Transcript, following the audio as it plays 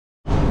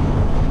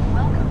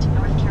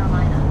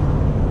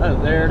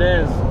There it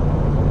is.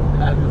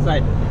 I was gonna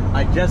say,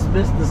 I just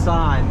missed the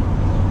sign.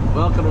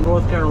 Welcome to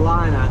North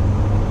Carolina.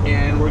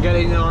 And we're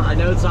getting, I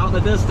know it's out in the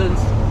distance,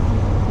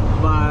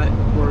 but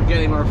we're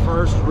getting our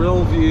first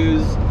real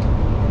views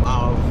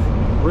of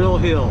real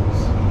hills.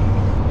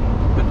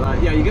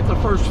 But yeah, you get the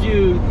first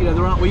view, you know,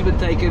 the route we've been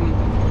taking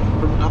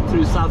from up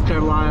through South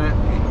Carolina.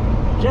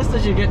 Just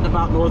as you're getting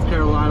about North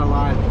Carolina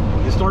line,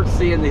 you start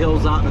seeing the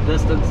hills out in the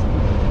distance.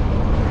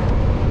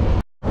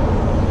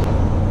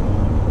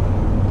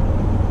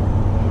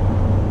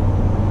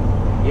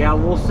 Yeah,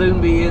 we'll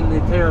soon be in the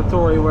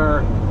territory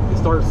where you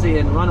start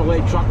seeing runaway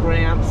truck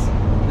ramps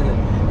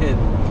and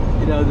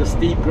you know, the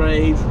steep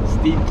grades,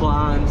 steep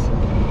climbs.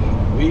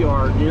 We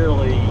are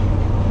nearly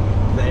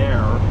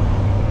there.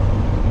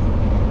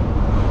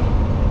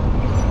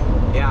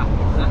 Yeah.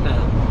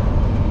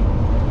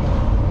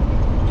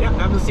 Yeah, I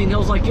haven't seen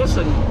hills like this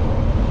in,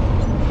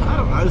 I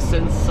don't know,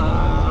 since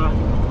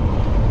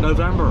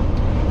November.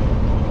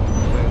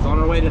 It's on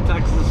our way to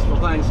Texas for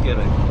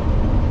Thanksgiving.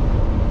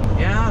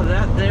 Yeah,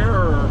 there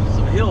are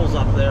some hills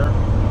up there.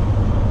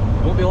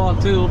 Won't be long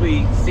too, we'll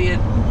be seeing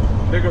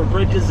bigger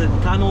bridges and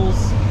tunnels.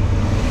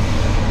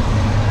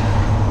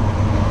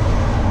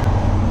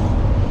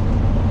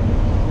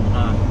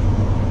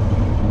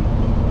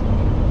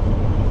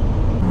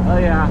 Oh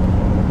yeah,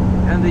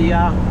 and the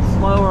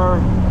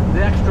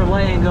the extra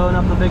lane going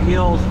up the big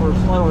hills for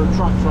slower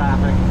truck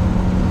traffic.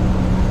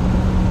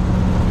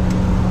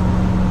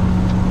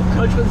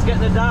 Coachman's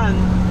getting it done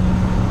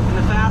in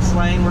the fast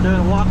lane. We're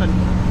doing walking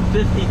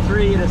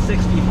 53 to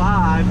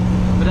 65,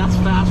 but that's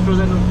faster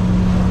than a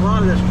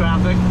lot of this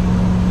traffic.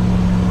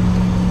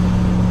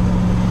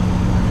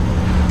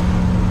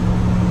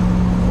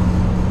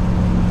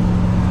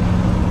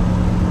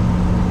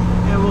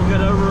 And we'll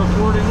get over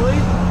accordingly.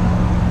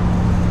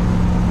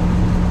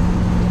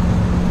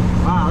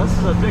 Wow, this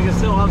is the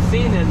biggest hill I've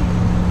seen in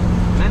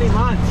many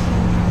months.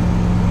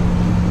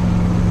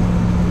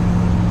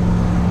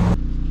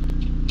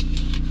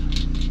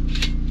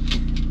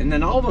 And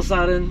then all of a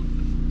sudden,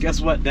 guess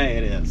what day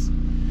it is?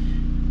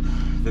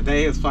 The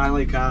day has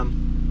finally come.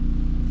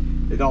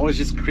 It always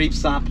just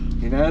creeps up.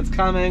 You know it's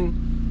coming.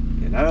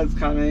 You know it's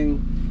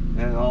coming.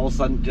 And all of a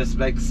sudden it just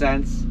makes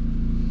sense.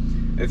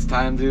 It's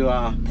time to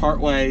part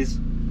ways.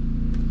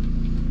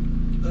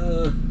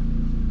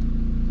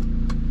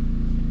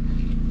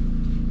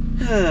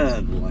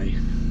 Oh boy.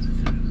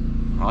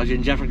 Audrey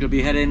and Jeff are going to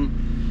be heading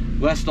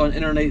west on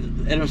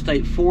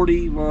Interstate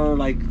 40. We're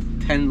like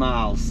 10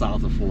 miles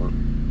south of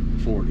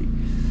 40.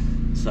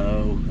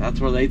 So that's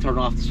where they turn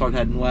off to start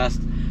heading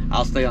west.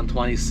 I'll stay on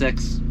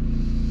 26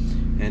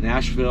 in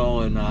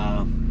Asheville and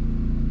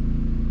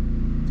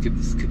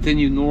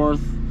continue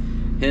north,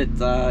 hit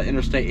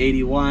Interstate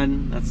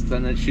 81.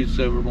 Then it shoots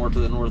over more to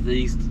the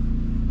northeast.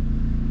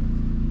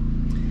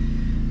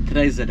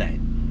 Today's the day.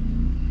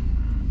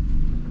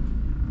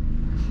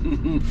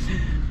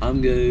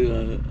 I'm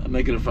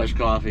making a fresh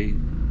coffee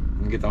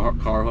and get the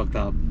car hooked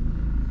up.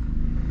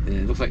 And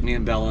it looks like me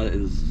and Bella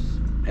is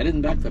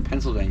heading back to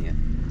Pennsylvania.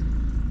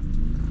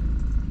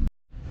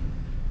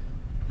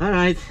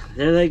 Alright,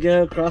 there they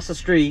go across the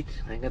street.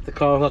 I got the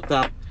car hooked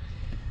up.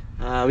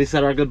 We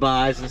said our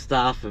goodbyes and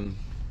stuff and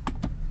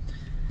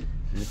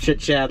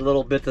chit-chat a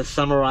little bit to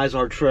summarize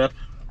our trip.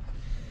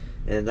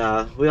 And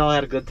we all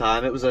had a good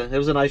time. It was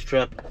a nice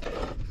trip.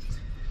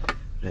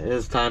 It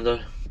is time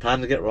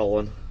to get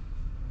rolling.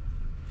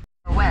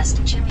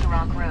 West Chimney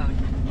Rock Road.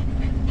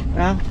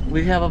 Well,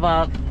 we have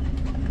about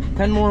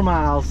 10 more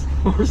miles.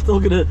 We're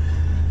still gonna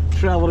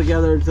travel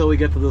together until we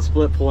get to the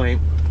split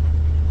point.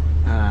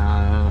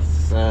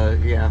 So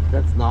yeah,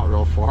 that's not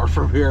real far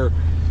from here.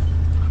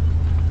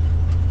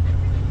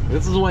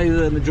 This is the way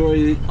the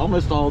majority,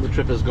 almost all the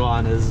trip has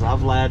gone. Is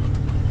I've led,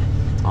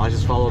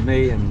 Aja's followed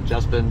me, and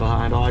just been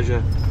behind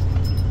Aja.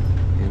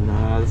 And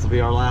this will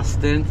be our last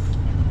stint.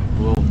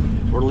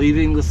 We're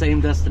leaving the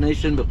same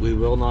destination, but we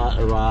will not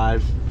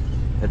arrive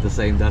at the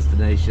same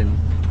destination.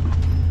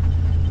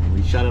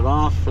 We shut it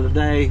off for the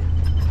day.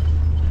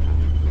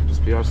 We'll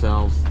just be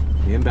ourselves,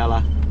 me and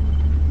Bella.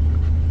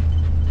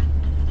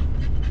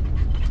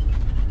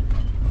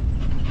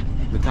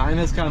 The time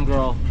has come,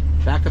 girl.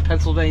 Back to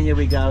Pennsylvania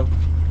we go.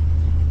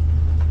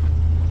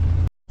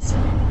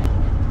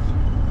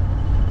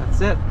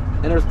 That's it.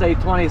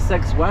 Interstate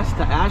 26 west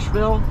to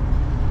Asheville.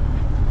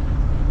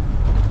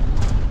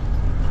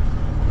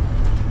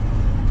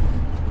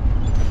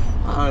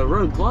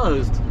 Road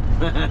closed.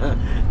 That's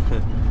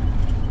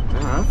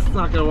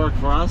not gonna work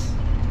for us.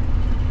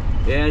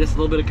 Yeah, just a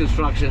little bit of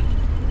construction.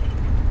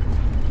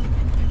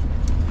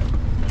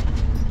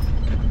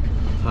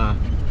 Huh.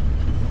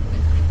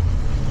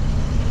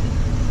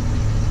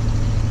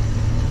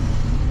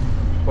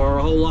 Or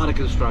a whole lot of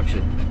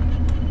construction.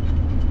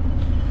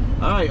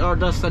 Alright, our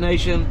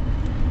destination.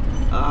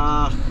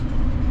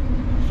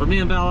 For me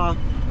and Bella,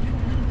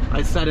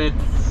 I said it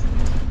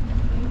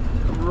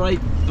right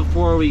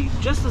before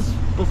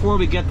before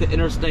we get to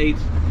Interstate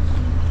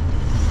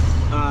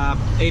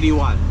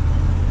 81.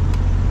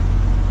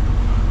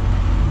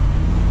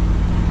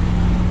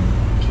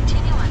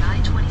 Continue on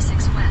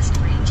I-26 west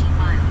for 18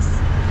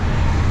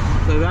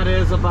 That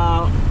is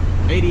about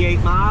 88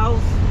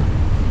 miles,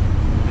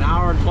 an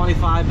hour and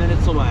 25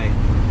 minutes away.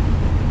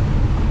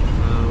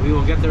 We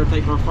will get there and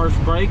take our first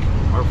break,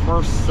 our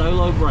first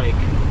solo break.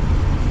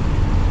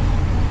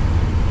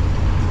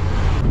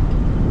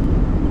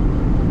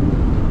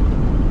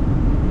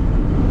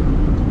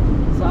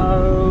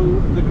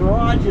 So the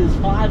garage is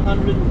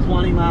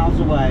 520 miles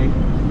away,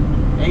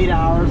 8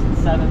 hours and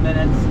 7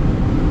 minutes.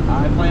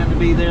 I plan to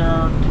be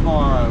there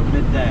tomorrow,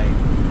 midday.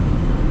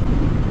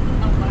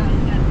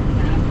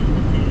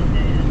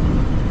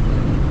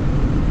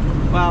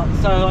 Well,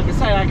 so like I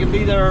say, I can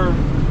be there,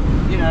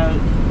 you know,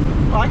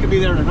 well, I could be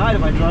there tonight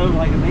if I drove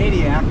like a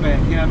maniac, but,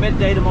 you know,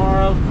 midday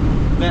tomorrow.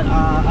 But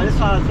I just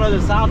thought I'd throw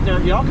this out there.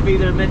 Y'all could be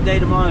there midday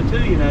tomorrow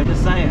too, you know,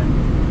 just saying.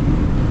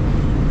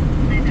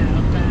 I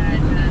know, but I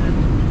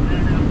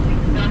don't know. We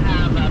still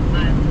have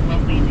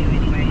what we do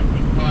anyway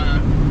before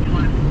you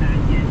want to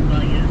back in,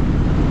 well, yeah.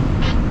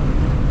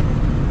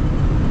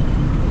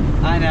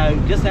 I know,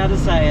 just had to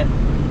say it.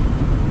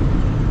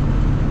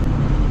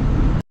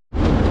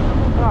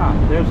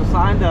 There's a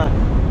sign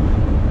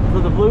for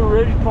the Blue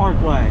Ridge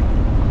Parkway.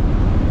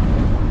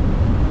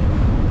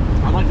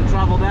 I'd like to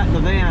travel that in the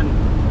van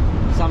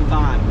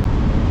sometime.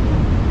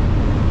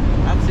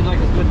 That seems like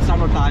a good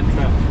summertime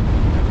trip.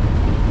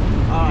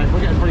 Alright,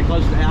 we're getting pretty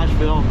close to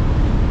Asheville.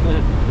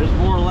 There's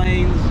more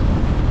lanes.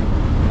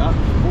 Up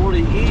 40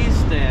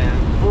 east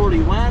and 40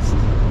 west.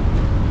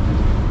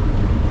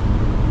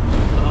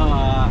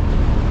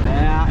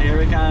 Yeah, here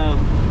we go.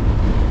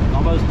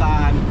 Almost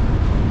time.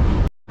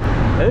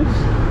 Oops.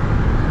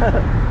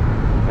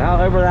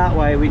 Now over that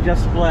way, we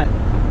just split.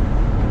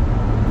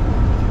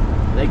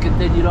 They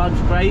continued on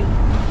straight,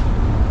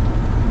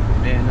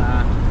 and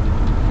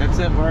that's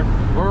it.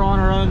 We're on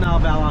our own now,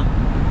 Bella.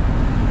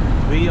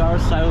 We are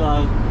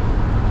solo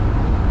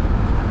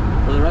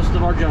for the rest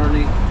of our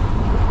journey.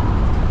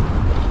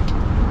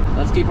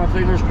 Let's keep our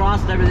fingers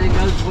crossed everything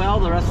goes well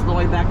the rest of the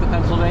way back to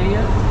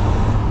Pennsylvania.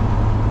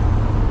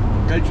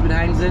 Coachman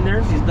hangs in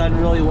there. She's done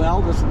really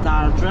well this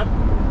entire trip.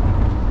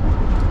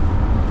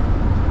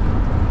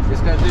 She's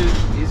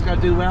got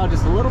to do well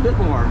just a little bit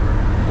more,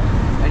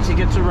 and she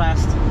gets a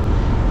rest.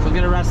 She'll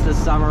get a rest this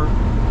summer,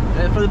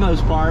 for the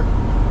most part.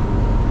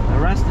 A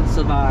rest and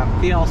some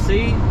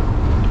PLC.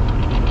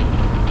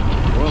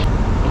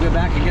 We'll get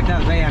back and get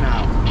that van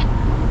out.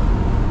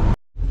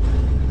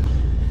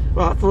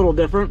 Well, it's a little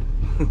different.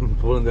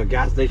 Pulling into the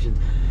gas station,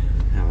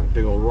 a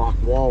big old rock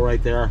wall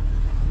right there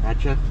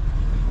at you.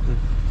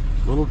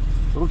 Little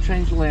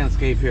change of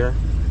landscape here.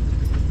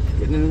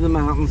 Getting into the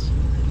mountains.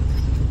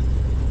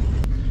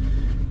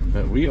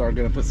 But we are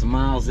going to put some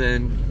miles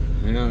in.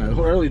 You know,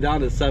 we're only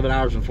down to 7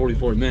 hours and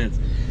 44 minutes,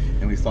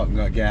 and we stopped and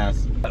got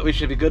gas. We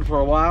should be good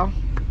for a while.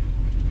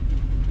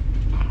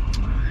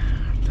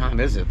 What time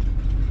is it?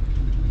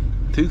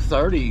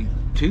 2:30.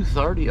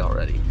 2:30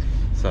 already.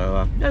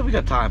 So yeah, we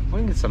got time. We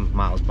can get some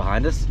miles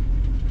behind us.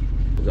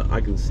 I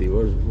can see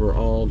we're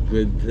all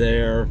good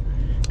there.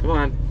 Come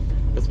on,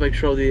 let's make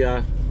sure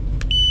the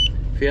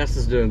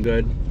Fiesta's doing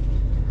good.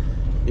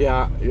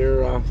 Yeah,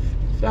 your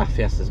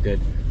Fiesta's good.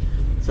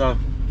 So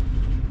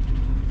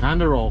time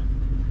to roll.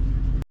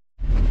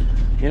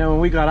 You know,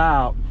 when we got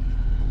out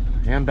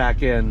and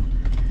back in,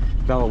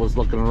 Bella was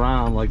looking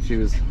around like she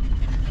was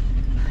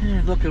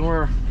looking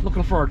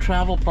for our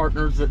travel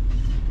partners that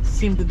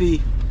seemed to be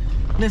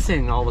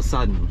missing all of a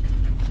sudden.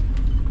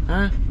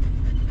 Huh?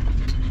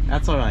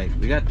 That's all right.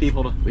 We got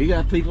people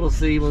to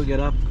see when we get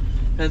up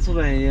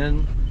Pennsylvania,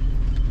 and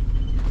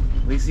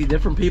we see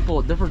different people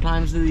at different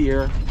times of the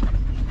year.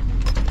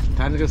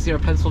 Time to go see our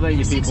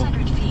Pennsylvania people.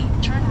 600 feet,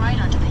 turn right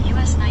onto the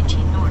US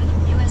 19 North,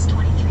 US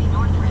 23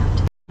 North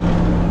route.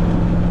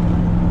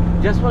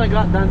 Just when I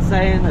got done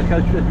saying the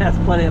Coachman has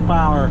plenty of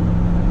power,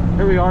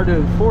 here we are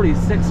doing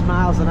 46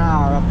 miles an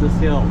hour up this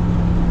hill.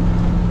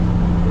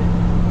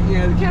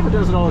 Yeah, the camera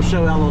doesn't always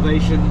show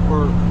elevation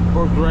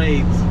or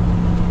grades,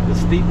 the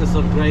steepness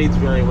of grades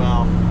very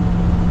well.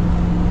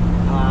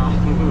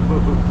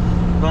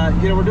 But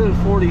you know, we're doing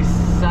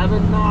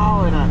 47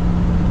 now and a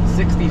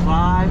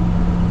 65.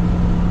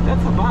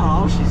 That's about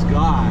all she's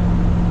got.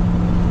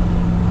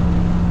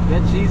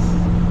 But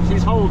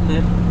she's holding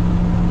it.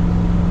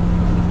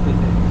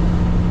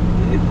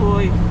 Good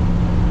boy.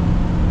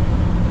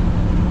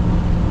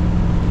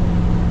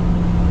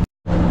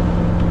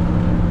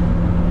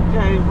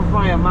 Okay, we're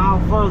probably a mile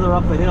further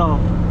up the hill.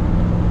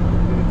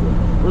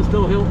 We're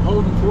still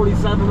holding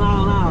 47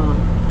 miles an hour.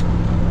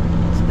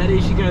 Steady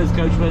as she goes,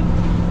 Coachman.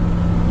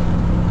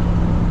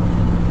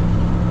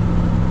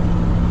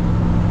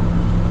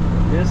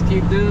 Just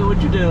keep doing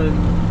what you're doing.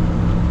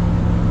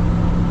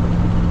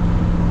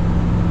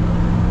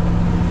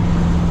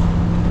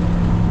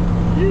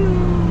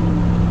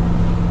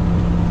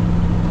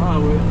 Oh,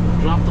 we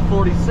dropped to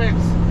 46.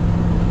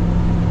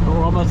 Oh,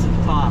 we're almost at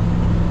the top.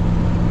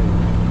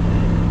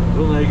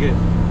 We'll make it.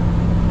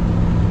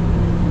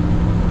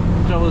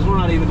 The trouble is, we're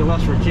not even to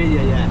West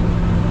Virginia yet.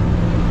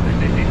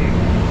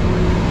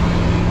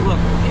 Look,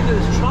 even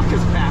his truck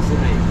is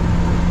passing me.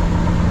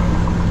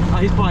 Oh,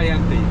 he's probably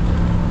empty.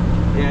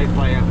 Yeah, he's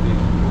probably empty.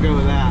 We'll go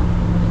with that.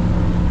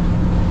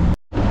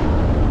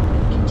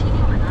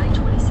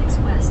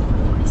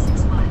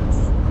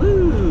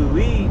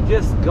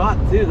 just got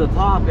to the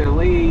top,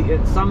 and it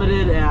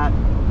summited at.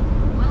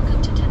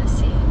 Welcome to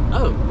Tennessee.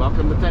 Oh,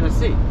 welcome to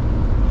Tennessee.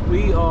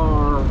 We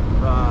are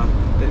at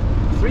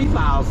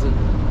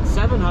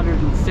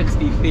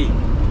 3,760 feet.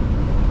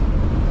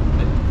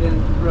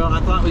 I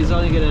thought we was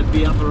only going to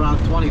be up around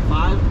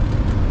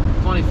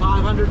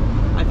 2,500.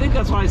 I think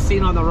that's what I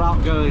seen on the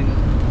route going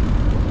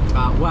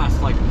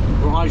west, like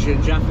Garage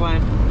and Jeff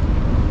went.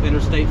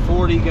 Interstate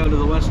 40 go to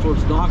the west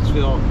towards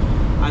Knoxville.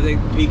 I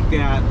think peaked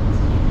at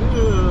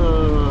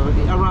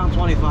around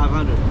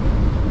 2,500.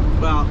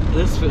 Well,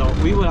 this field,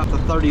 we went up to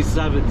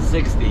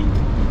 3,760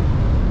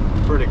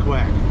 pretty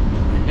quick.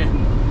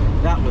 And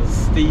that was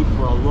steep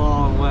for a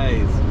long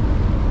ways.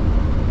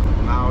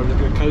 Now we're just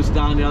gonna coast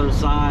down the other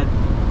side.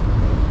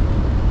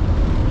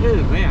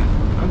 Dude, man,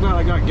 I'm glad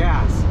I got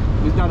gas.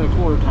 We've done a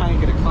quarter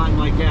tank and a climb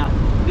like that.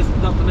 Just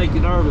enough to make you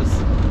nervous.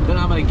 Don't know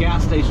how many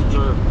gas stations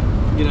are,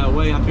 you know,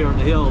 way up here in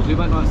the hills. We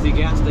might not see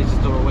gas stations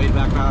until we're way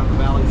back out in the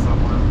valley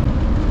somewhere.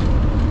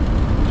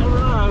 Never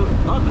know.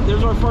 Oh,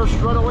 there's our first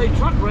runaway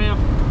truck ramp.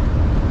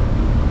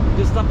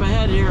 Just up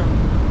ahead here.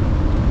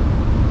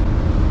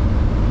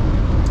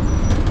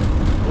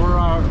 Or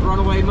our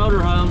runaway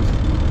motorhomes.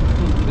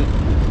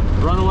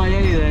 Runaway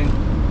anything.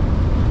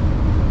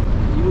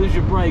 You lose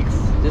your brakes,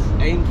 just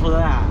aim for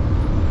that.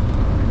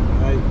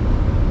 Right?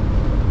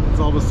 It's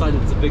all of a sudden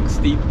it's a big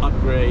steep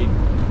upgrade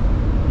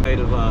made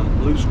of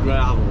loose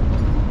gravel.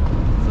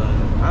 So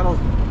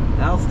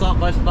that'll stop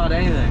much about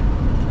anything.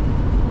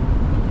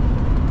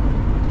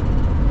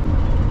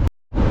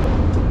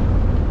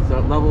 So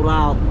it leveled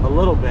out a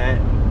little bit,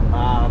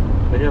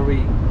 but here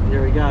we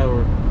go.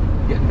 We're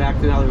getting back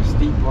to another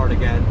steep part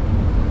again.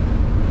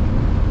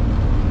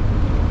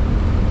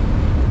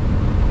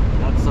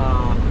 That's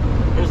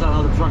here's that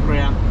other truck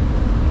ramp.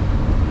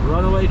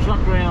 Runaway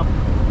truck ramp.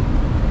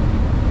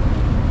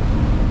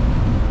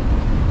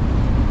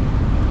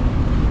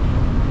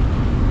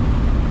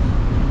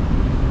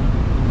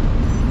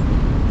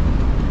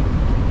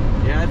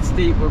 Yeah, it's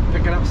steep. We're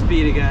picking up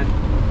speed again.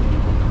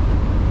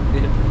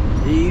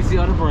 Easy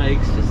on the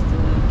brakes, just a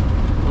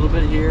little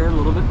bit here, a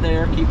little bit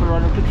there, keep it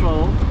under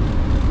control.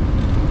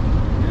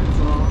 That's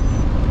all.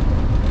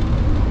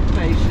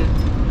 Patient.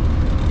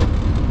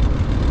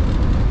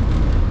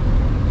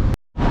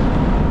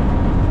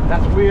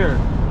 That's weird.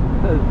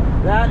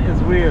 That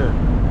is weird.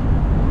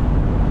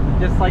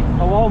 Just like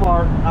a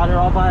Walmart out here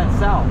all by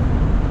itself.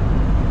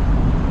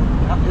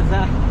 Is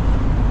that?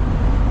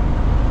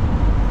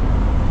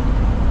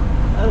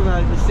 I don't know,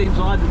 it just seems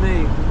odd to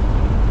me.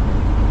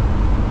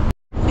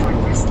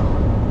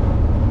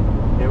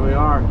 Here we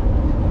are,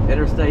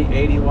 Interstate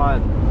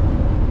 81.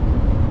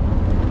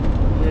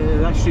 Yeah,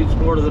 that shoots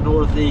more to the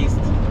northeast.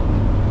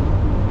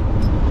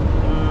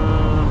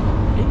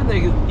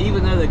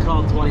 Even though they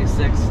call it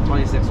 26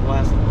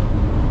 west,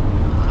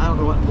 I don't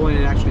know what point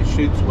it actually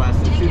shoots west.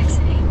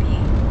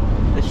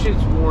 It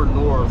shoots more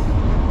north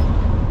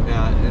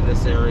in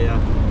this area.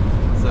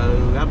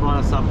 So that brought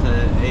us up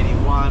to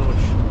 81,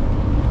 which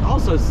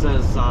also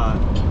says,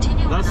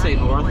 does say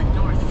north.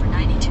 North for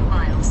 92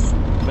 miles.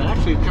 But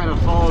actually it kind of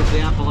follows the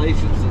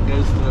Appalachians and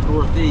goes to the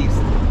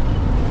northeast.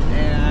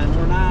 And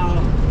we're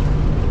now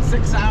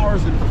 6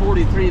 hours and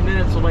 43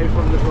 minutes away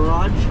from the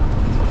garage.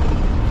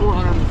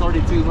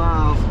 432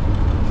 miles.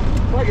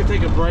 Well, I can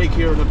take a break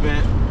here in a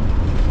bit.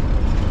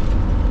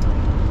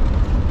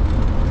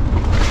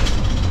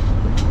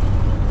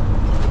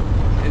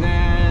 And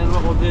then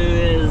what we'll do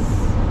is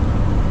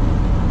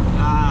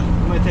I'm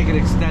going to take an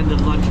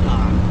extended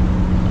lunchtime.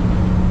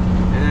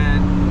 And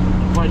then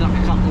probably knock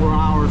a couple more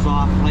hours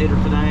off later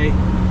today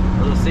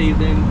or this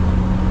evening.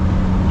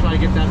 Try to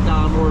get that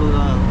down more to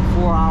the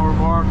 4-hour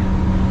mark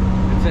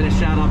and finish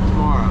that up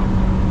tomorrow.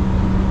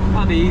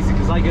 That'll be easy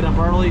because I get up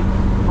early.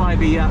 Probably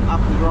be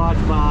up the garage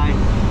by,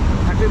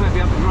 actually might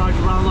be up the garage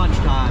around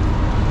lunchtime.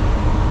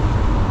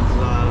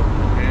 So,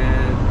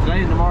 and today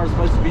and tomorrow is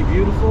supposed to be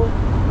beautiful.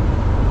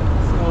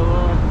 So,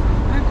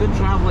 good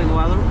traveling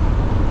weather.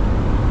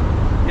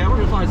 Yeah, we're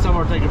gonna find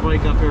somewhere to take a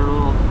break up here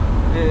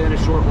in a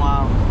short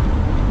while.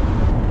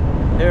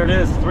 There it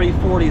is,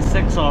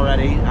 3:46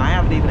 already. I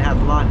haven't even had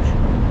lunch.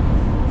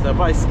 So I'll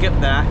probably skip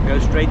that, go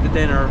straight to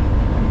dinner.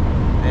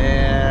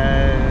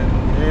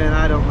 And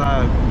I don't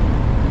know.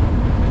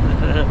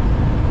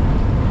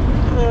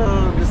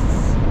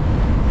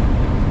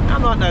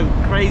 I'm not in a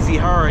crazy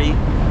hurry,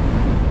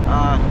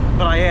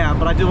 but I am.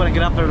 But I do want to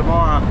get up there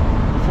tomorrow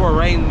before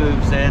rain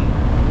moves in.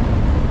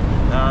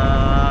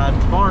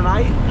 Tomorrow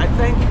night, I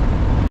think.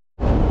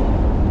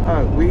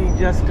 We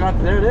just got,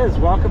 there it is.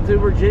 Welcome to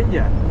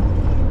Virginia.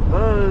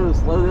 Whoa,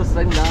 slow this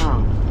thing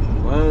down.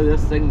 Slow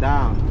this thing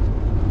down.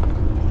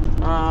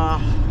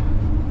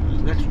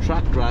 Next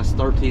truck rest,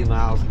 13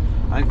 miles.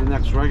 I think the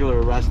next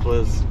regular rest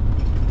was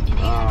In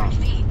 800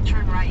 feet,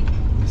 turn right.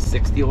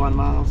 61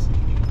 miles.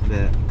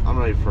 But I'm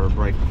ready for a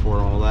break before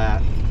all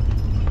that.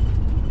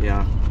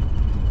 Yeah.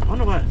 I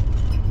wonder what,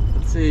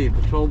 let's see,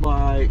 patrolled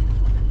by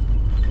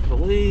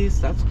police,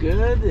 that's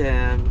good.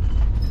 And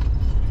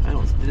I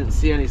didn't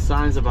see any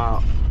signs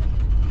about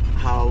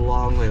how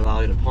long they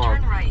allow you to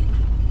park. Turn right.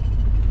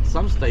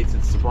 some states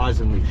it's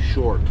surprisingly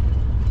short,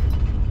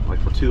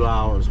 like for 2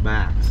 hours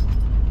max,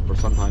 or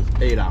sometimes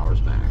 8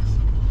 hours max.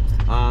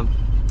 I'm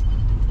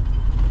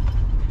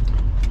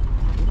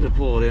gonna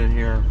pull it in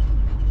here.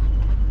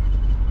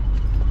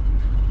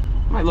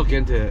 I might look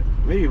into it.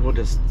 Maybe we'll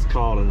just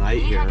call it a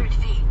night here. 800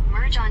 feet,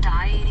 merge onto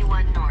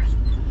I-81 North.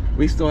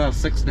 We still have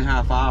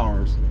 6.5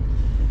 hours.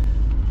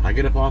 I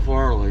get up awful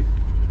early.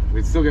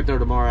 We'd still get there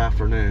tomorrow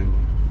afternoon,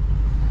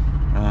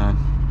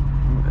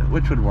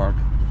 which would work.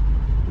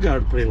 We got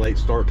a pretty late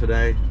start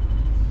today.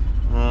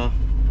 I'm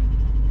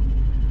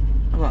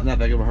not in that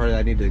big of a hurry that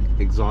I need to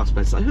exhaust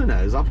myself. Who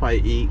knows? I'll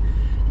probably eat.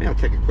 Maybe I'll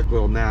take a quick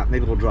little nap.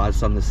 Maybe we'll drive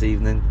some this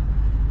evening.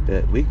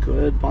 But we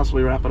could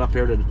possibly wrap it up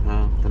here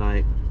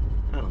tonight.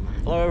 I don't know.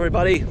 Hello,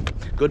 everybody.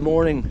 Good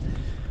morning.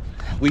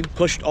 We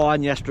pushed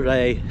on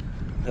yesterday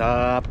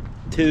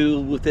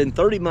to within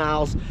 30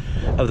 miles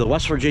of the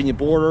West Virginia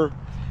border.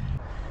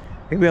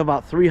 I think we have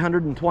about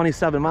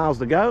 327 miles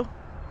to go,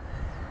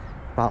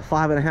 about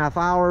 5.5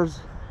 hours,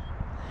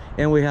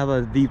 and we have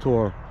a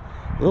detour,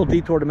 a little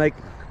detour to make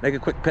a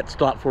quick pit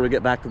stop before we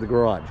get back to the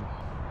garage.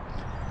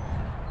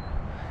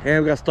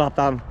 And we got to stop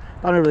down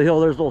over the hill.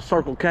 There's a little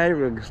Circle K.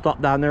 We're gonna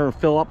stop down there and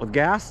fill up with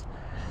gas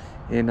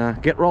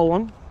and get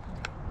rolling.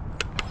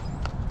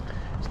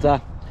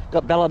 Just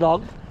got Bella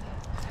Dog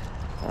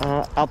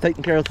out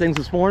taking care of things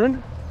this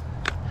morning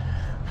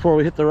before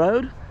we hit the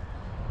road.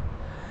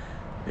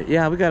 But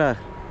yeah, we got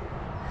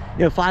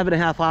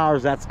 5.5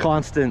 hours. That's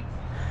constant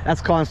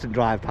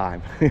drive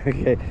time.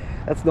 Okay,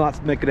 that's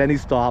not making any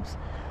stops.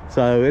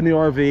 So in the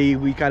RV,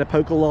 we kind of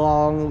poke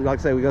along. Like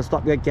I say, we gotta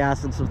stop and get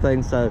gas and some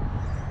things. So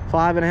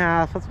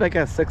 5.5, let's make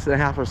it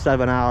 6.5 or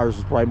 7 hours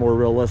is probably more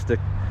realistic.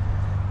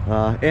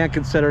 And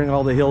considering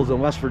all the hills in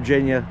West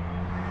Virginia,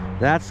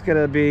 that's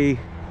gonna be,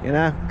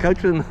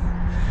 Coachman,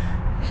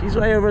 she's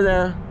way over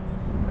there.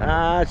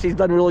 She's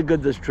done really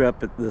good this trip.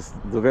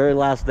 The very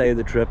last day of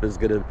the trip is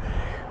gonna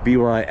be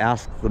where I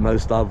ask the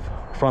most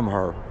from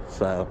her.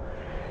 So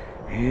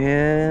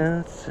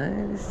yeah, it's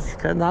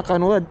kind of knock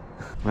on wood.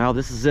 Well,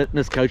 this is it,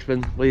 Miss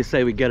Coachman. What do you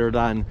say we get her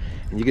done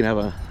and you can have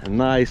a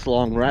nice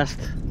long rest?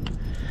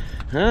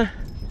 Huh?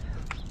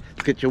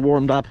 Let's get you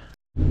warmed up.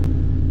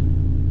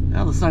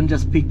 Now the sun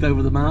just peeked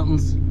over the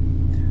mountains.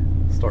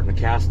 Starting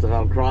to cast it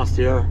out across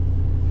here.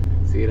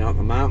 See it out in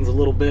the mountains a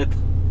little bit.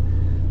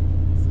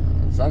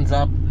 So, sun's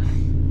up.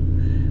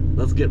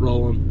 Let's get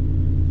rolling.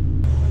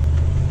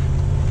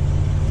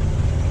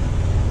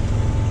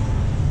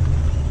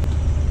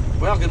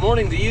 Well, good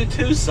morning to you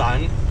too,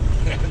 son.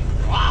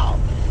 Wow.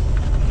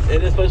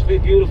 It is supposed to be a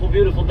beautiful,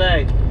 beautiful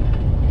day.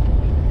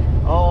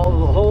 The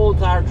whole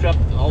entire trip,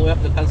 all the way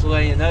up to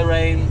Pennsylvania, no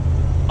rain,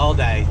 all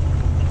day.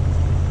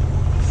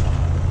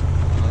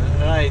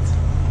 All right,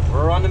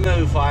 we're on the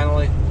move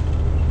finally.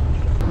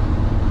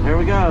 Here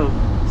we go,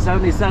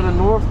 77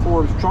 north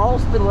towards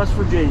Charleston, West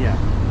Virginia.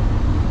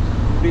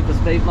 Beat the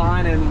state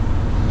line in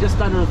just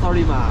under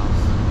 30 miles.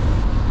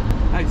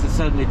 Exit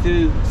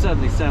 72,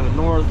 77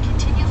 north.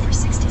 Continue for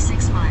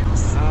 66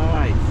 miles. All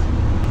right.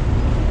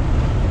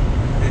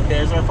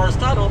 There's our first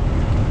tunnel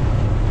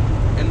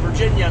in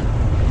Virginia.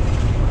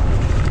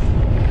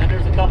 And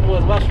there's a couple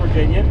in West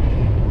Virginia.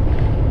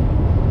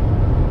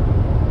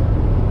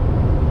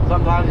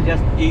 Sometimes it's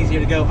just easier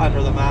to go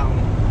under the mountain.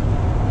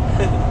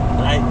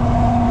 Right?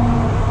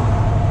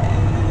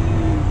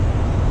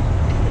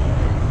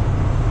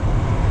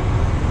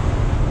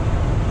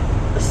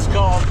 This is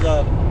called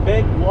the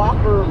Big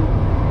Walker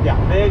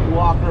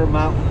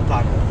Mountain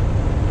Tunnel.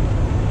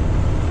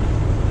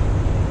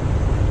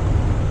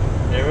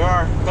 There we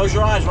are. Close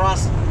your eyes,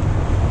 Ross.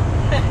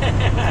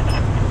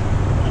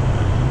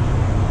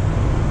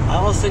 I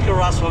almost think of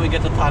Ross when we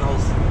get to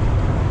tunnels.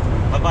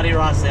 My buddy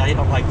Ross said he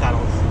don't like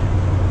tunnels.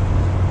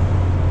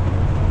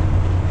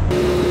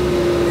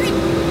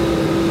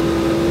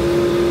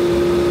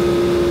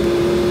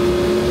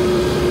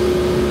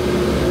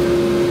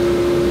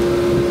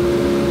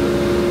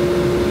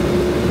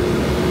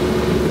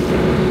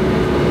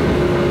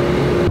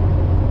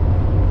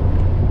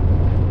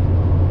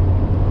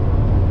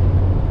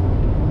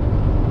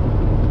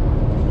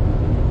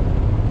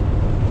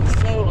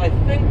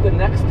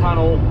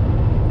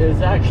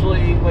 Is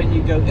actually when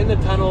you go in the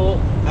tunnel.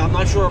 I'm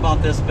not sure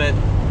about this, but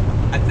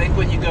I think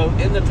when you go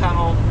in the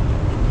tunnel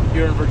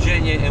you're in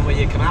Virginia, and when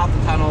you come out the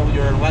tunnel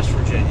you're in West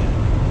Virginia.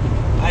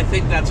 I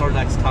think that's our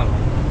next tunnel.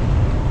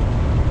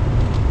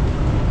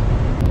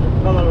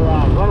 Another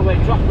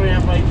runaway truck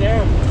ramp right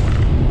there.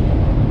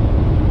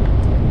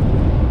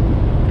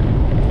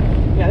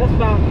 Yeah, this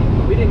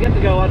mountain, we didn't get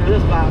to go under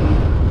this mountain,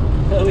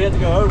 so we had to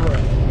go over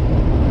it.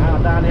 Now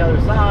down the other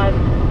side.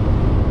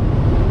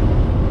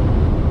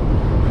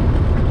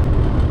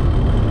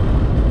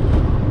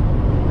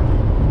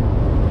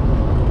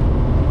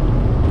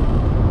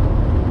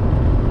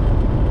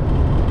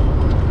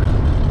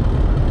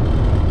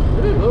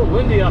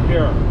 Windy up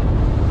here.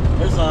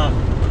 There's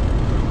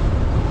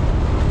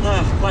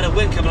quite a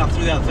wind coming up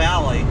through that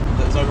valley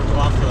that's over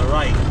off to the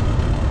right.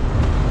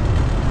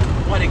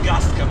 Quite a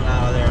gust coming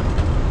out of there.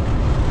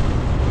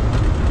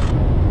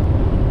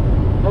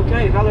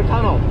 Okay, another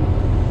tunnel.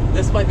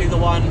 This might be the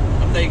one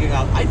I'm thinking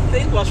of. I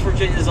think West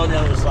Virginia is on the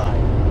other side.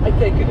 I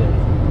think it is.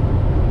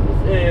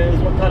 This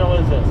is, what tunnel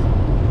is this?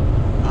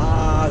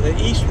 The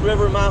East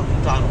River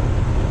Mountain Tunnel.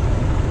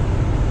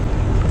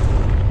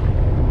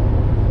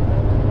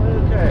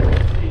 Okay,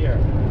 let's see here.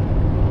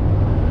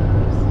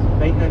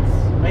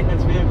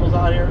 Maintenance vehicles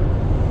out here.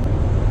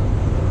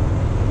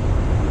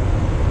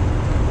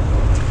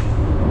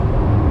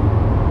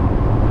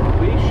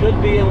 We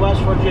should be in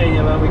West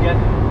Virginia when we get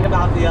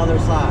out the other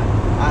side.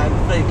 I'm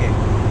thinking.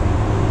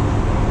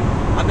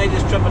 I made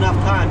this trip enough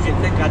times you'd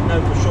think I'd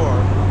know for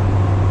sure.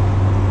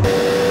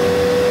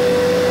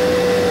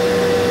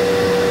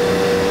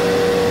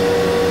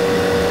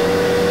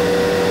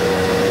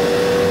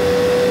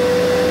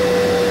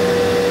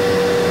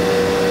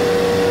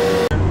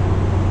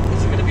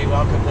 Is it going to be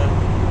welcome to?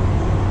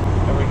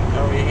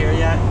 Are we here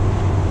yet?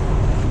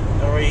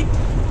 Are we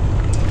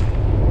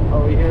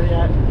here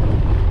yet?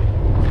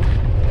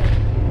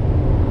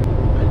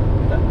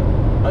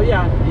 Oh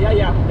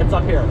yeah, it's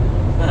up here.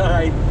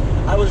 Alright,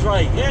 I was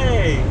right,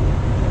 yay!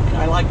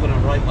 I like when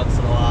I'm right once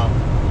in a while.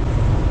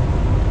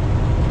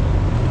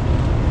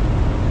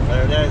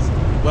 There it is.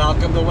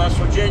 Welcome to West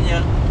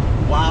Virginia.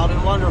 Wild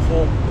and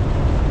wonderful.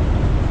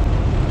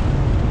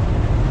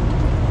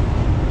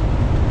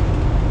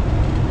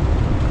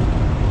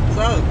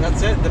 So,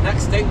 that's it. The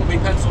next state will be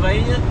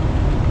Pennsylvania.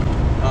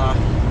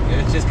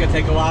 It's just going to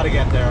take a while to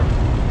get there.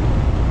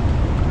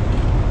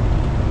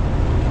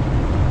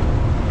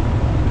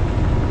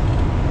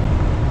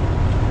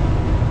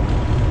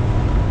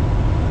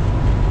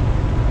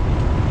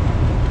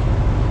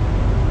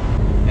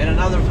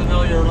 Another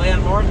familiar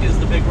landmark is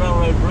the big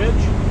railroad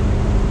bridge.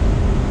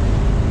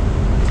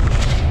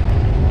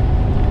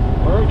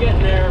 We're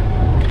getting there.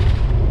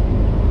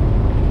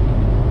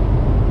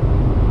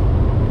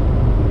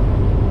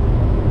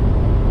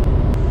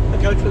 The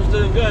coachman's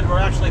doing good. We're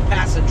actually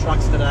passing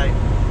trucks today.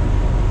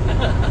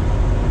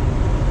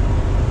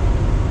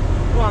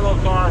 Come on,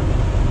 little car.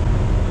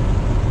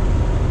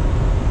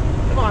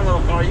 Come on,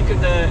 little car. You can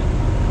do it.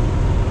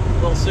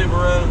 Little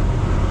Subaru.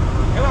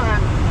 Come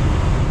on.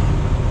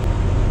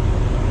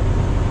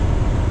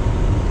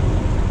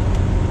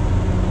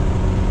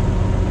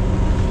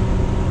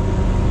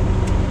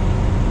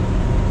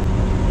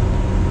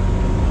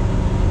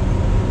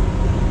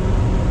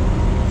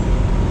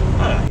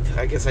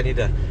 I guess I need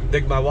to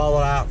dig my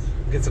wallet out,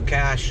 get some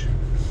cash.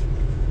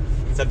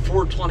 It said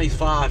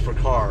 $425 for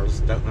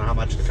cars. Don't know how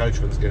much the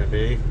coachman's going to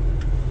be.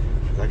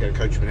 I got a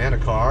coachman and a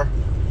car.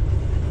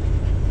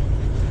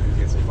 I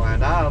guess we'll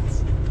find out.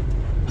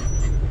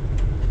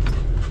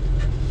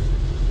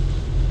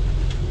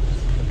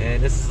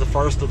 And this is the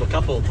first of a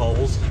couple of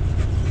tolls.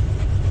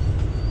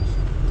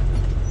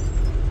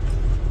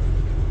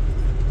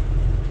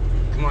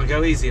 Come on,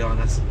 go easy on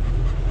us.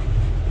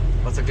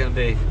 What's it going to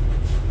be?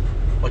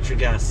 What's your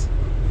guess?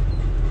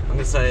 I'm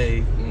gonna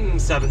say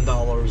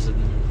 $7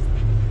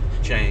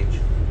 and change.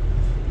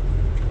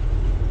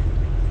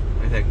 What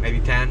do you think? Maybe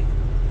 10?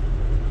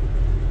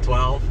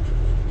 12?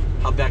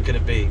 How bad could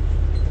it be?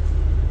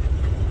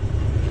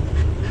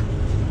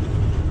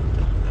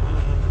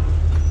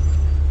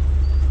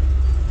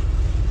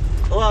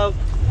 Hello. Hello,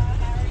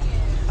 how are you?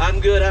 I'm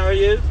good. How are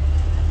you?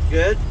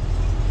 Good.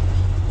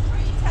 Are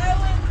you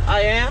towing?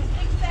 I am.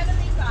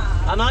 $6.75.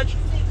 How much?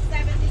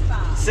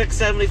 $6.75.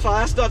 $6.75.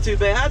 That's not too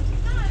bad.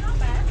 No, not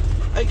bad.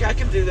 I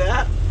can do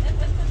that.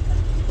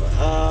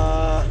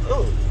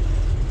 Oh.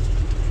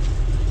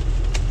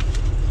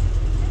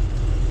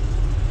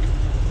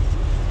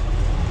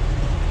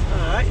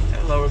 Alright,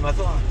 I lowered my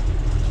thought.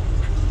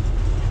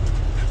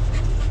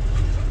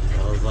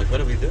 I was like, what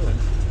are we doing?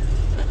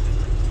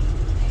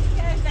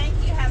 Okay, thank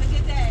you. Have a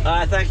good day.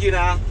 Alright, thank you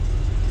now.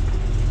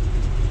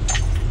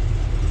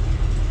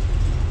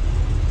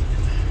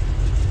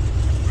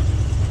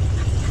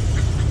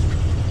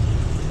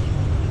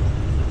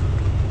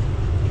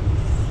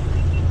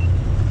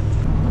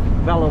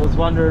 Fella was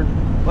wondering,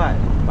 what,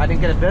 if I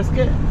didn't get a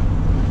biscuit?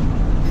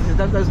 He says,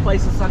 don't those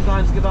places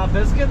sometimes give out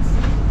biscuits?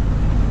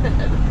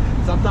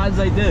 Sometimes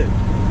they do,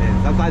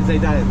 and sometimes they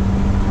don't.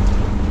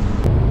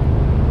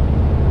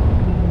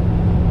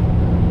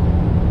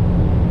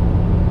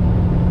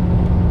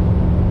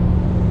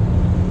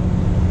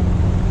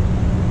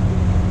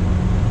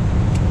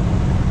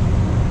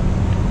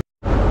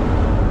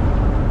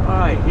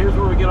 Alright, here's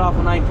where we get off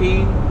of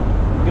 19,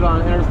 get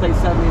on Interstate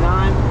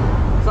 79.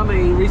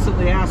 Somebody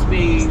recently asked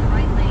me Use the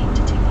right lane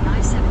to take the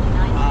I-79.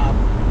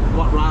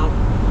 what route,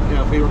 you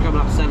know, if we were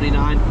coming up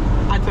 79.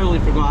 I totally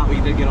forgot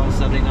we did get on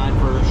 79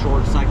 for a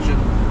short section. In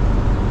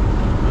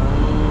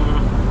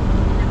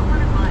a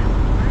quarter mile,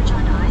 merge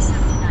onto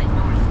I-79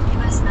 North,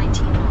 US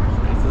 19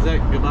 North. This is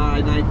it.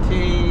 Goodbye,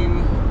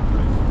 19.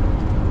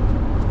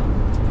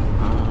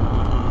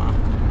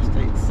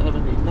 Interstate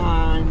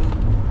 79.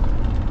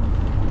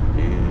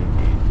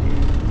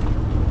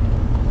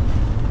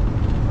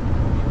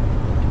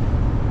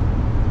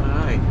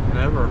 Alright, and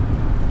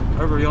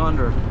over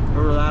yonder,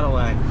 over that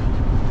way,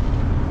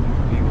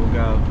 we will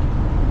go.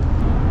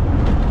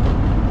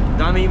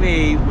 Dummy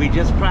me, we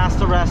just passed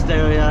the rest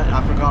area.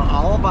 I forgot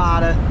all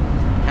about it.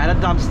 Had a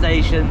dump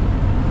station.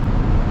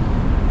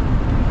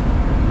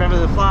 Remember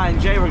the Flying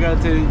J we're going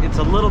to, it's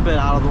a little bit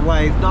out of the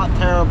way. Not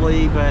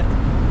terribly, but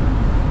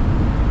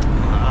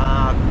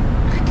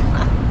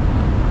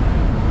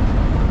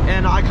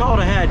and I called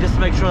ahead just to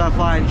make sure that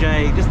Flying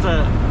J, just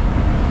to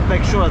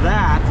make sure of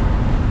that.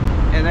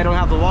 And they don't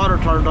have the water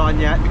turned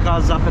on yet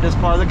because up in this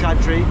part of the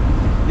country,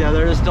 you know,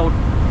 there is still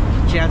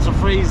chance of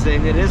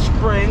freezing. It is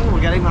spring,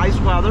 we're getting nice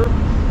weather,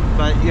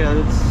 but you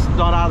know, it's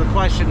not out of the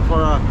question for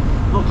a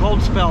little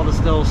cold spell to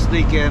still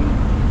sneak in.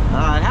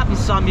 It happens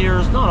some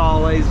years, not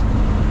always,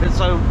 and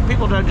so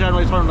people don't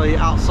generally turn the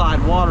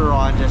outside water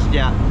on just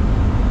yet.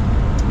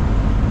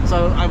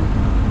 So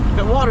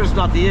but water's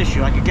not the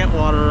issue. I could get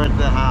water at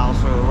the house,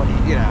 or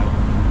you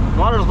know,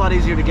 water's a lot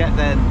easier to get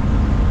than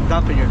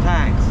dumping your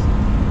tanks.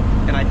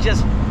 And I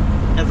just,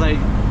 as I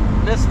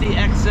missed the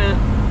exit,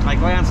 I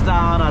glanced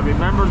down, I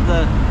remembered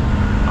the,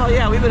 oh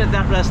yeah, we've been at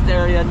that rest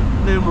area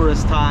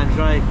numerous times,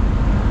 right?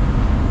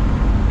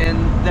 And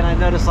then I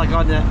noticed, like,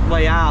 on the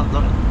way out,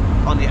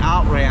 on the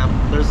out ramp,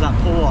 there's that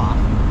pull off.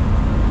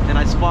 And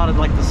I spotted,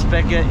 like, the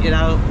spigot, you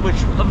know,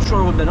 which I'm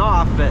sure would have been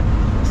off, but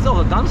still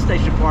the dump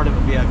station part of it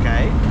would be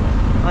okay.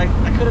 Like,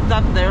 I could have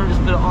dumped there and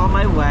just been on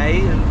my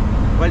way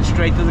and went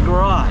straight to the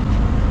garage.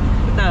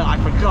 But no, I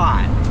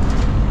forgot.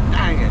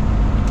 Dang it.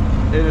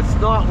 And it's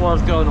not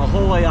worth going the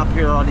whole way up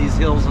here on these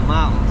hills and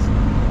mountains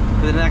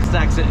to the next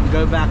exit and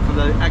go back to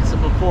the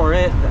exit before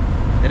it.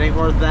 It ain't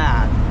worth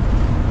that.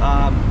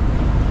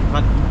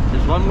 But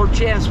there's one more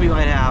chance we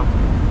might have.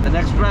 The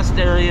next rest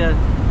area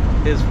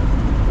is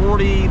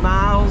 40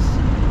 miles.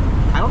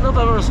 I don't know if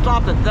I've ever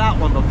stopped at that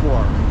one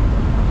before.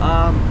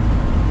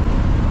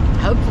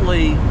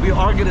 Hopefully we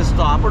are going to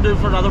stop. We're due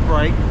for another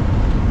break.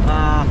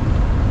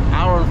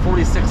 Hour and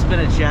 46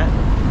 minutes yet.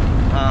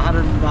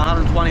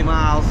 120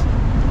 miles.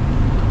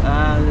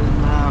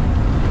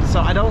 So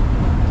I don't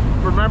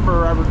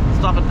remember ever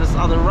stop at this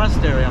other rest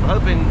area. I'm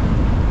hoping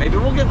maybe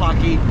we'll get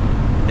lucky.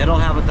 It'll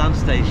have a dump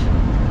station,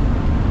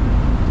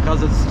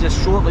 because it's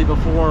just shortly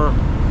before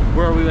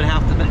where we would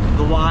have to,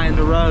 the Y in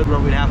the road where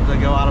we'd have to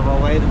go out of our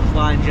way to the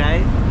Flying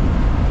J.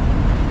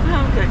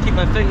 I'm gonna keep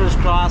my fingers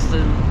crossed,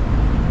 and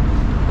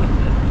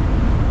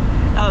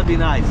that would be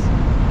nice.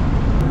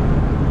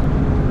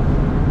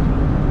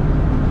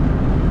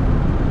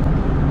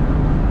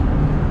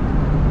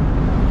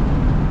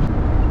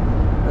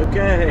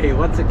 Okay,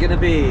 what's it gonna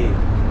be?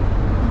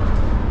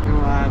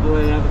 Oh,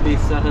 boy, that would be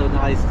so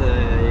nice to,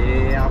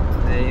 yeah,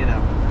 you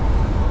know.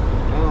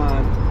 Come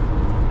on.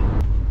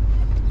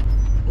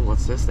 Oh,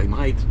 what's this? They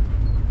might.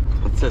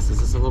 What's this? Is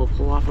this a little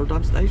pull-off for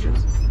dump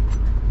stations?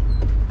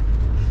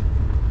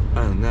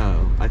 Oh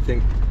no, I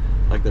think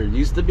like there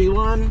used to be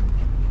one.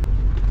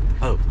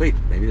 Oh, wait,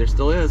 maybe there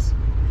still is.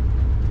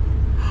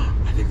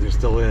 I think there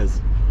still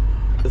is.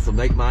 This will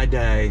make my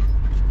day.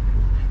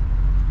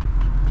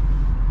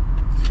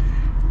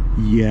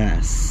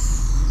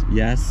 Yes,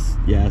 yes,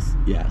 yes,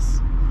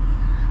 yes.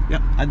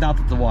 Yep, I doubt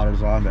that the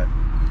water's on, but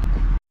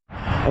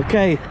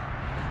okay,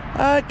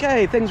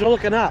 things are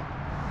looking up.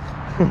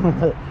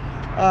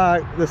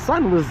 The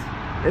sun was,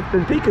 it's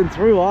been peeking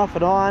through off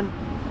and on.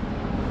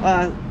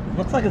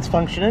 Looks like it's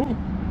functioning.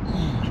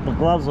 Put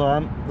gloves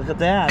on. Look at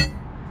that.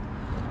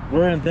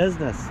 We're in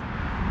business,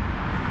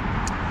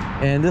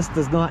 and this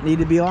does not need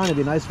to be on. It'd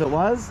be nice if it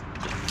was.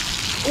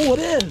 Oh, it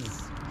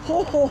is.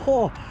 Ho ho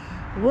ho.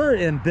 We're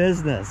in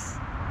business.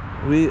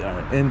 We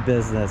are in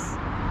business.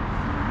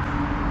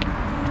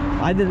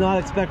 I did not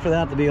expect for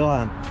that to be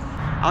on.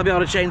 I'll be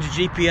able to change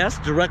the GPS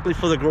directly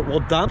for the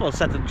dump. I'll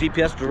set the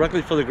GPS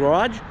directly for the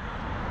garage.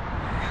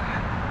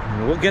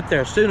 We'll get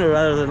there sooner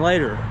rather than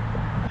later.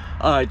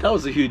 All right, that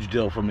was a huge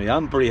deal for me.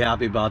 I'm pretty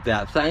happy about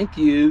that. Thank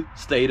you,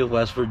 state of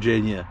West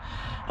Virginia.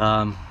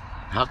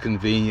 How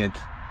convenient.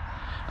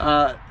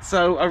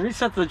 So I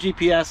reset the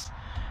GPS,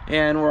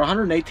 and we're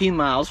 118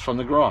 miles from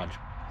the garage.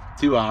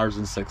 2 hours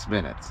and 6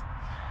 minutes.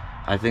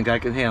 I think I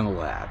can handle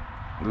that.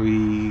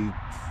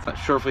 Not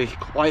sure if we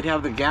quite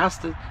have the gas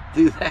to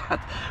do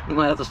that. We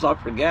might have to stop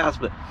for gas,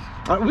 but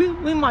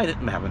we might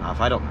have enough.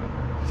 I don't know.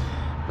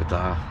 But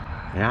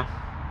yeah,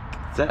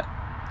 that's it.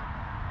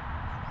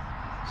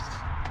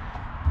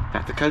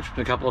 Have to coach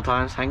me a couple of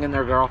times. Hang in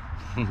there, girl.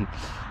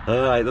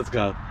 All right, let's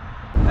go.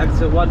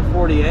 Exit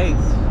 148,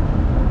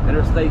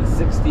 Interstate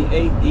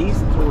 68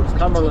 east towards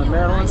Cumberland,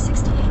 Maryland.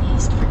 68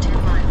 east for 10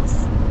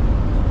 miles.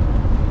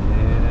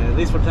 At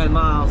least for 10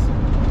 miles.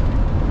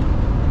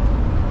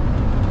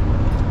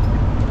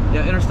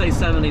 Yeah, Interstate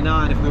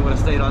 79, if we would have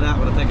stayed on that,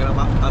 would have taken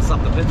us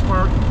up to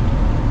Pittsburgh.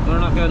 We're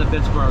not going to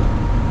Pittsburgh.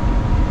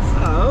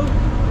 So,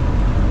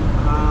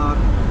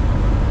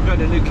 going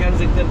to New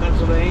Kensington,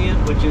 Pennsylvania,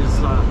 which is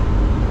a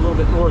little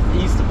bit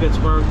northeast of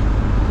Pittsburgh.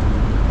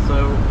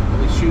 So,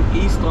 we shoot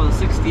east on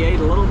 68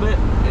 a little bit,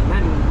 and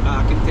then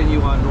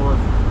continue on north.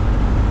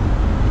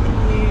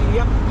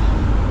 Yep,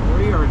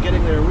 we are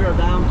getting there. We are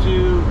down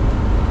to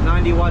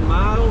 91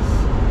 miles,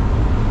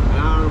 an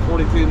hour and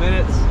 42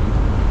 minutes.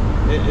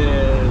 It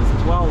is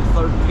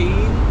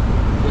 12:13,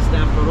 just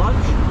after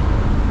lunch.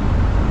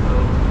 So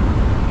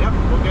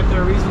Yep, we'll get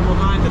there a reasonable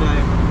time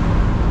today.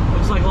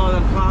 Looks like a lot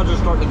of them clouds are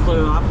starting to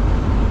clear up.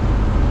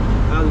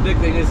 Now the big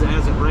thing is it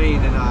hasn't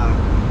rained in a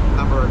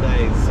number of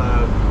days, so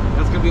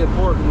that's going to be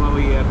important when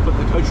we put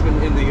the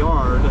coachman in the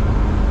yard.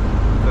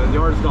 The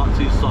yard's not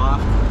too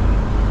soft.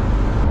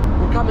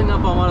 We're coming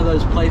up on one of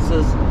those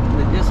places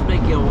that just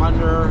make you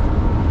wonder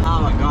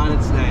how it got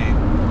its name.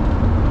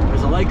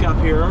 There's a lake up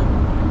here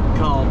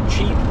called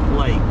Cheat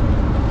Lake.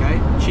 Okay,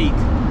 Cheat.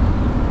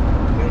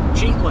 Okay,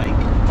 Cheat Lake.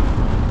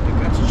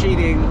 That's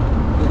cheating.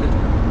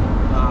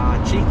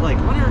 Cheat Lake.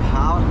 Wonder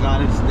how it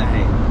got its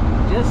name.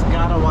 Just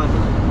gotta wonder.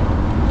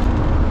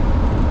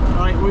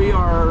 All right, we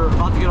are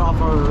about to get off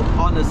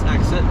on this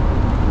exit.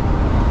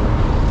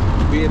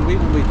 We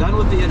will be done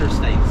with the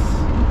interstates.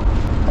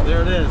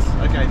 There it is.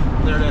 Okay,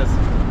 there it is.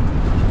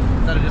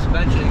 Instead of just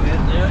mentioning it,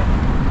 there,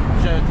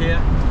 show it to you.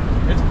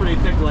 It's a pretty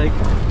thick lake.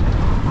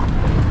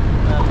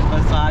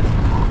 Both sides.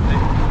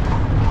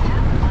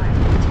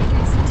 Take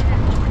exit 10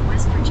 toward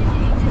West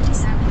Virginia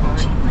 857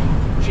 Cheat Lake.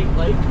 Cheat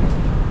Lake.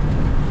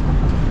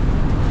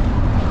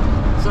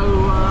 So,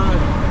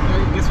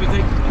 I guess we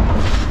take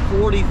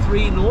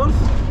 43 north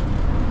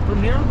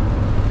from here.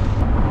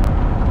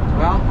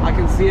 Well, I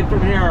can see it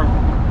from here.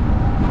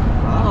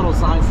 Well, that little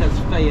sign says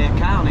Fayette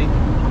County,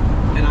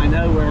 and I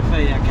know where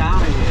Fayette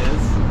County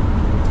is.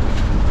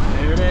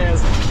 There it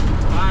is.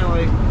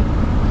 Finally.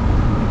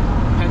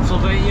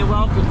 Pennsylvania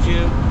welcomes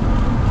you.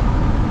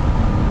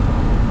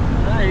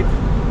 All right.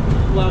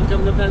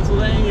 Welcome to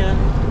Pennsylvania.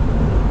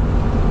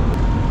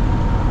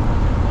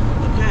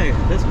 Okay,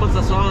 this puts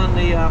us on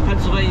the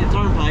Pennsylvania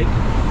Turnpike.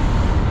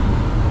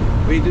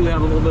 We do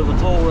have a little bit of a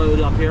toll road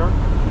up here.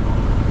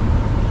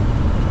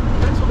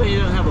 Pennsylvania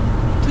doesn't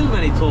have too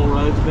many toll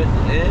roads, but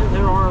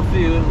there are a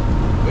few, and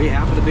we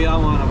happen to be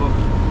on one of them.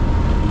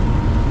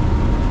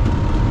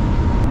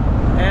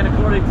 And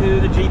according to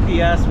the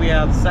GPS, we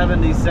have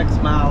 76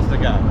 miles to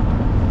go.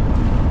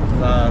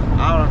 It's an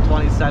hour and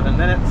 27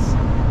 minutes.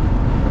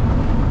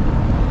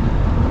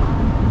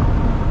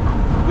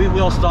 We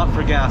will stop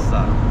for gas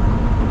though.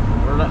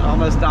 We're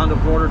almost down to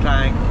quarter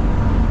tank.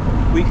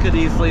 We could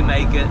easily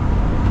make it,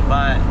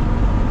 but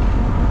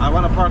I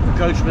want to park the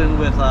coachman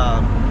with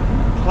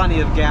plenty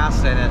of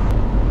gas in it.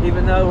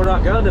 Even though we're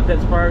not going to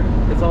Pittsburgh,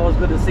 it's always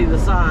good to see the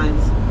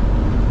signs.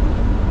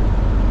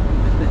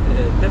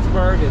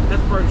 Pittsburgh and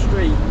Pittsburgh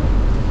Street.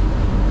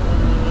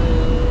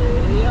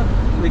 Yeah,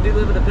 we do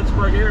live in the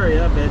Pittsburgh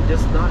area, but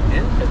just not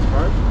in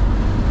Pittsburgh.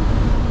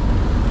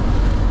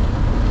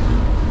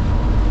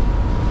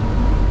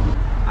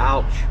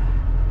 Ouch.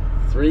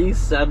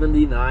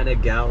 $3.79 a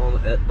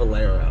gallon at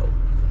Valero.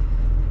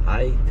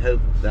 I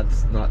hope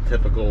that's not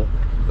typical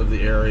of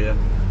the area.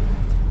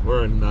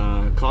 We're in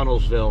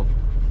Connellsville,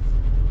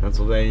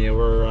 Pennsylvania.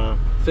 We're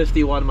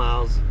 51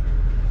 miles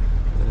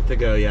to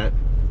go yet.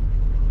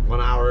 1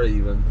 hour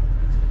even.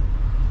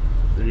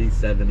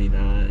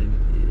 $3.79.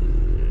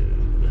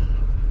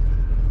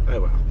 Oh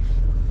well.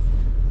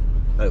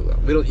 Oh well.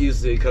 We don't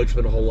use the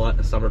coachman a whole lot in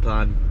the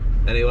summertime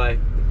anyway.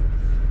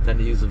 Tend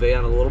to use the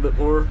van a little bit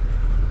more.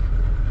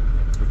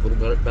 A little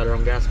bit better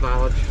on gas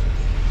mileage.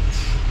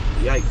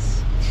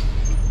 Yikes.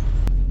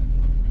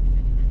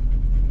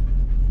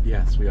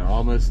 Yes, we are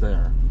almost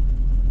there.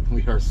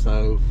 We are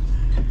so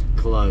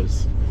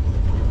close.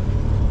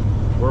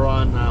 We're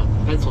on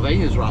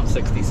Pennsylvania's Route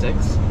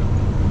 66.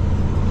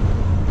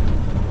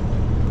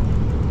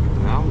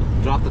 Now,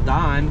 drop the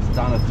dime. It's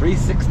down to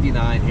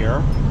 $3.69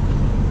 here.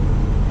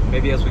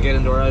 Maybe as we get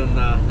into our own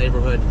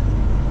neighborhood,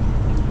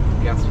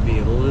 gas will be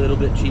a little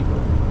bit cheaper.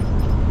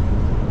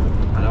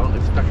 I don't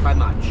expect by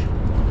much.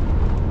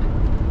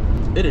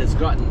 It has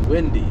gotten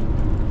windy.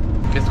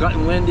 It's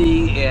gotten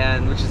windy,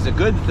 and which is a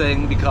good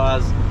thing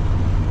because,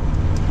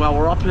 well,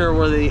 we're up here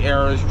where the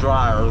air is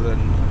drier than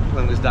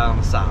when it was down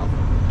in the south.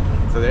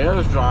 So the air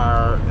is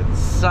drier, it's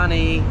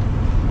sunny,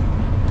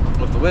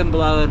 with the wind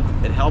blowing,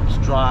 it helps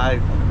dry.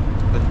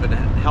 It's been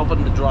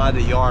helping to dry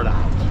the yard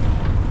out.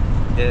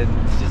 And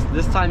it's just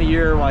this time of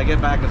year when I get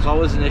back, it's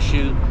always an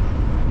issue,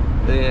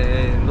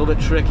 and a little bit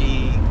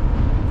tricky,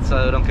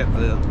 so don't get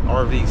the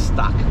RV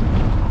stuck.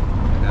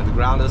 Now the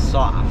ground is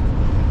soft.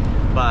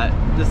 But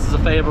this is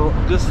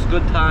this is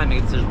good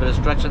timing. There's been a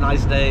stretch of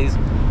nice days,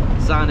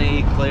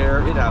 sunny,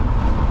 clear, you know,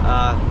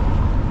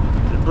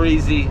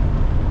 breezy.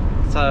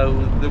 So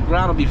the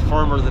ground will be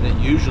firmer than it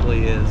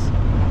usually is.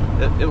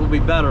 It will be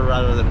better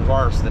rather than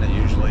worse than it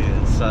usually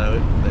is. So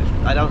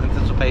I don't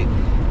anticipate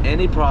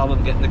any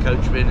problem getting the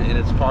coachman in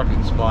its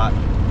parking spot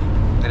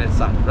and its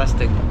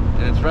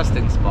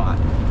resting spot.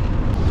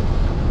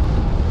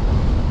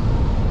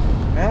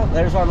 Well,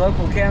 there's our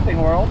local Camping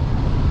World.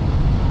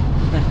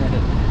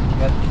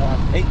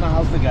 Got 8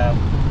 miles to go.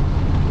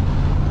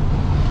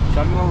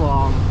 Chugging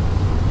along.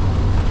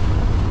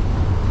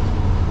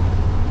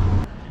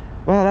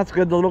 Well, that's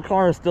good. The little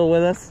car is still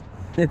with us.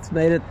 It's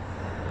made it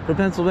from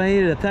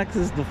Pennsylvania to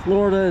Texas to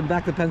Florida and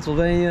back to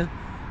Pennsylvania.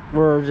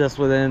 We're just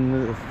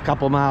within a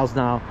couple miles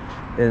now,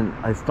 and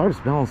I started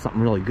smelling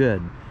something really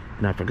good.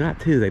 And I forgot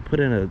too, they put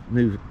in a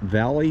new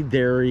Valley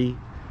Dairy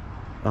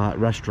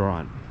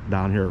restaurant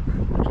down here.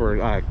 That's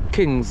where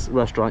King's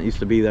restaurant used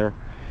to be there,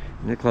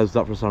 and it closed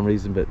up for some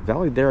reason. But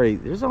Valley Dairy,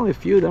 there's only a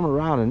few of them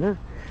around, and they're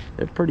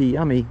pretty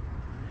yummy.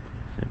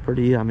 They're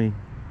pretty yummy.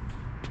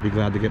 Be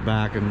glad to get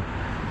back and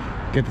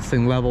get this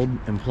thing leveled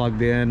and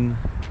plugged in,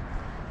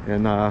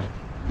 and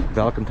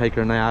Val can take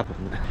her nap.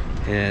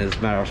 And as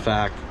a matter of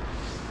fact,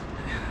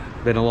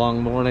 been a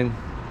long morning,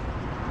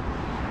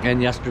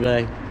 and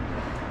yesterday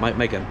might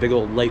make a big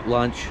old late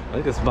lunch. I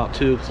think it's about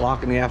 2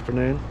 o'clock in the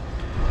afternoon.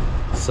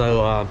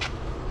 So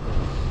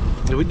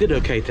we did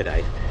okay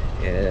today.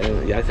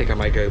 And yeah, I think I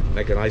might go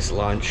make a nice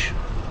lunch.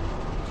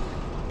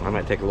 I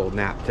might take a little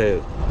nap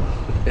too.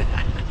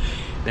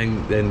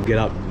 then get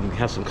up and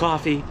have some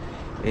coffee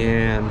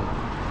and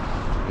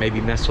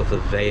maybe mess with the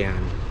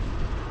van.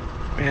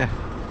 Yeah,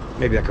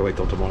 maybe I can wait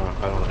till tomorrow.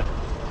 I don't know.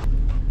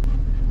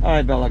 All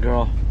right, Bella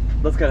girl,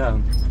 let's get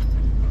home.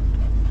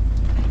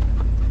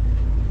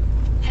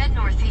 Head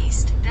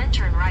northeast, then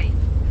turn right.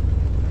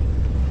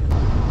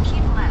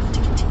 Keep left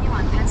to continue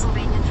on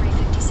Pennsylvania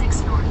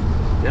 356 North.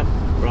 Yep,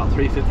 we're on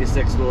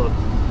 356 North.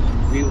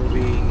 We will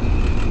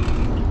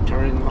be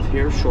turning off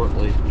here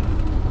shortly.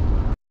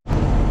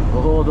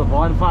 Oh, the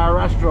Bonfire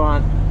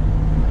Restaurant,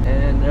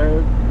 and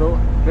they're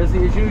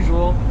busy as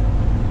usual.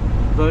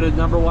 Voted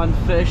 #1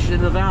 fish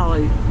in the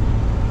valley.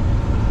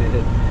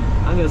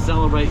 I'm gonna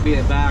celebrate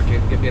being back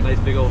and get me a nice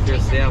big old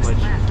fish sandwich.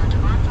 Left onto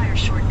Bonfire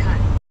shortcut.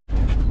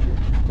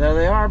 There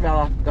they are,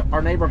 Bella.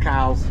 Our neighbor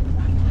cows.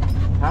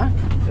 Huh?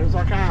 There's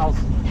our cows.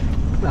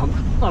 Well,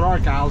 not our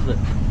cows, but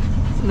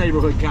some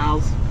neighborhood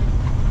cows.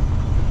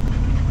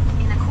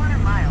 In a quarter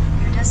mile,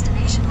 your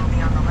destination will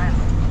be on the left.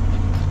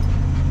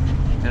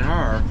 And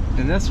her,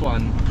 and this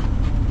one,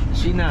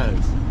 she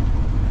knows.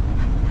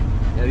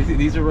 Yeah,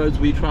 these are roads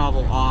we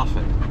travel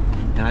often,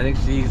 and I think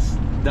she's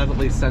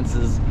definitely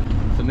senses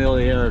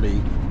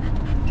familiarity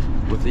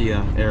with the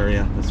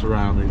area, the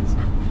surroundings.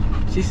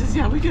 She says,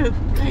 yeah, we go,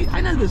 hey, I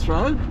know this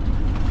road.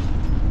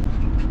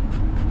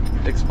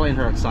 Explain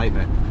her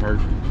excitement, her,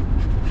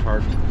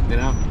 you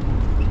know?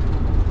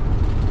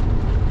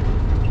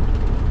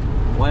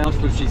 Why else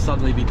would she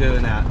suddenly be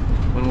doing that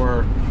when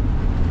we're,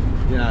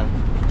 you know,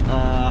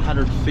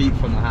 100 feet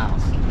from the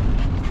house?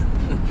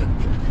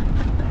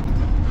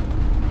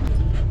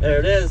 There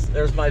it is.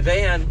 There's my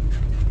van.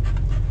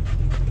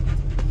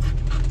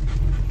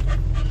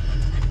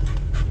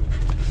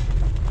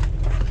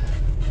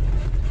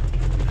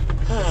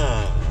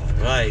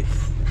 Right.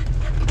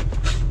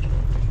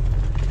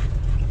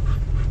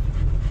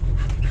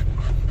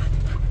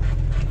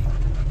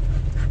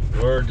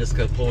 We're just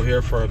gonna pull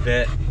here for a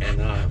bit,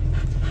 and I'll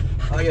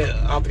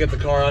have to get the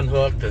car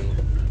unhooked and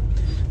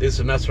do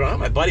some mess around.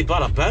 My buddy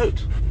bought a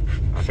boat.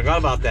 I forgot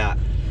about that.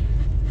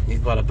 He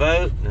bought a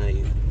boat.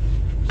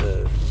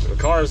 The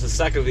car is the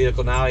second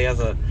vehicle now. He has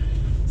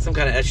some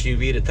kind of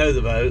SUV to tow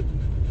the boat.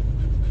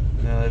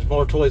 There's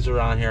more toys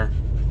around here.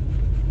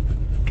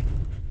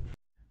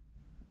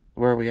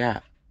 Where are we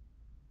at?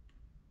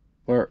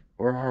 Where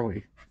are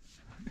we?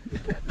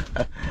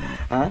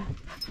 Huh?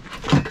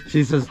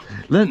 She says,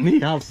 let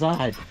me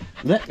outside.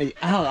 Let me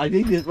out. I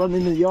need to run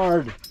into the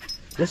yard.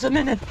 Just a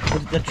minute.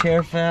 The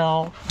chair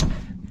fell.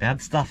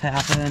 Bad stuff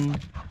happened.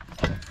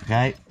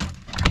 Okay.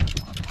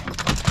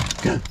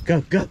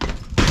 Go.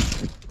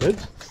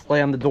 Oops.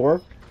 Slam the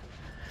door.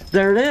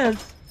 There it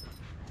is.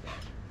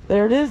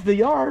 There it is, the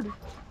yard.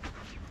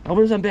 Oh,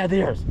 where's them bad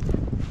deers?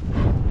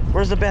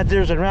 Where's the bad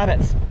deers and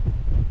rabbits?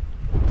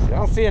 I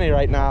don't see any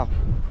right now.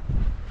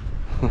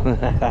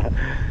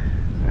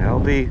 They'll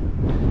be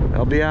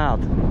out.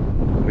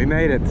 We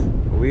made it.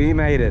 We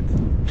made it.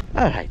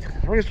 All right,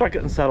 we're gonna start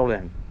getting settled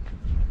in.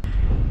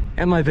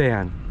 And my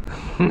van.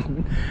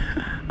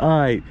 All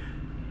right.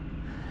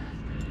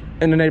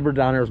 And the neighbor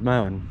down there is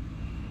mowing.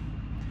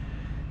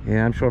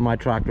 Yeah, I'm sure my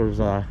tractor's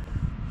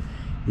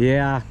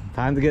yeah,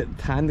 time to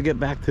get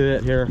back to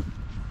it here.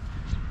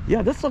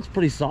 Yeah, this looks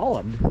pretty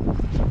solid.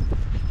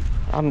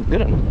 I'm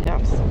good at,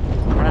 yeah, some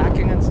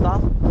cracking and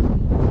stuff.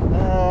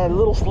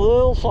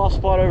 Little soft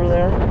spot over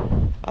there.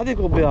 I think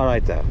we'll be all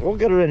right though. We'll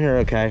get her in here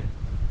okay.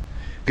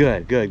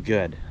 Good.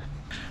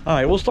 All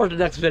right, we'll start the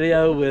next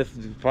video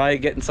with probably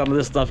getting some of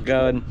this stuff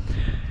going.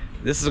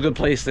 This is a good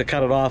place to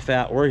cut it off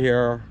at. We're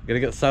here, gonna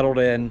get settled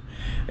in,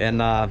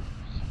 and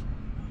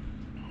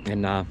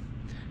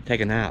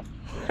take a nap.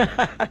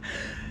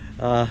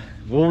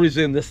 We'll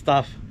resume this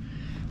stuff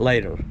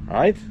later. All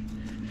right.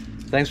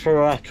 Thanks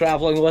for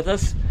traveling with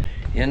us,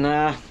 and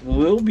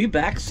we'll be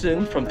back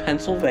soon from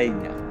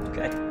Pennsylvania.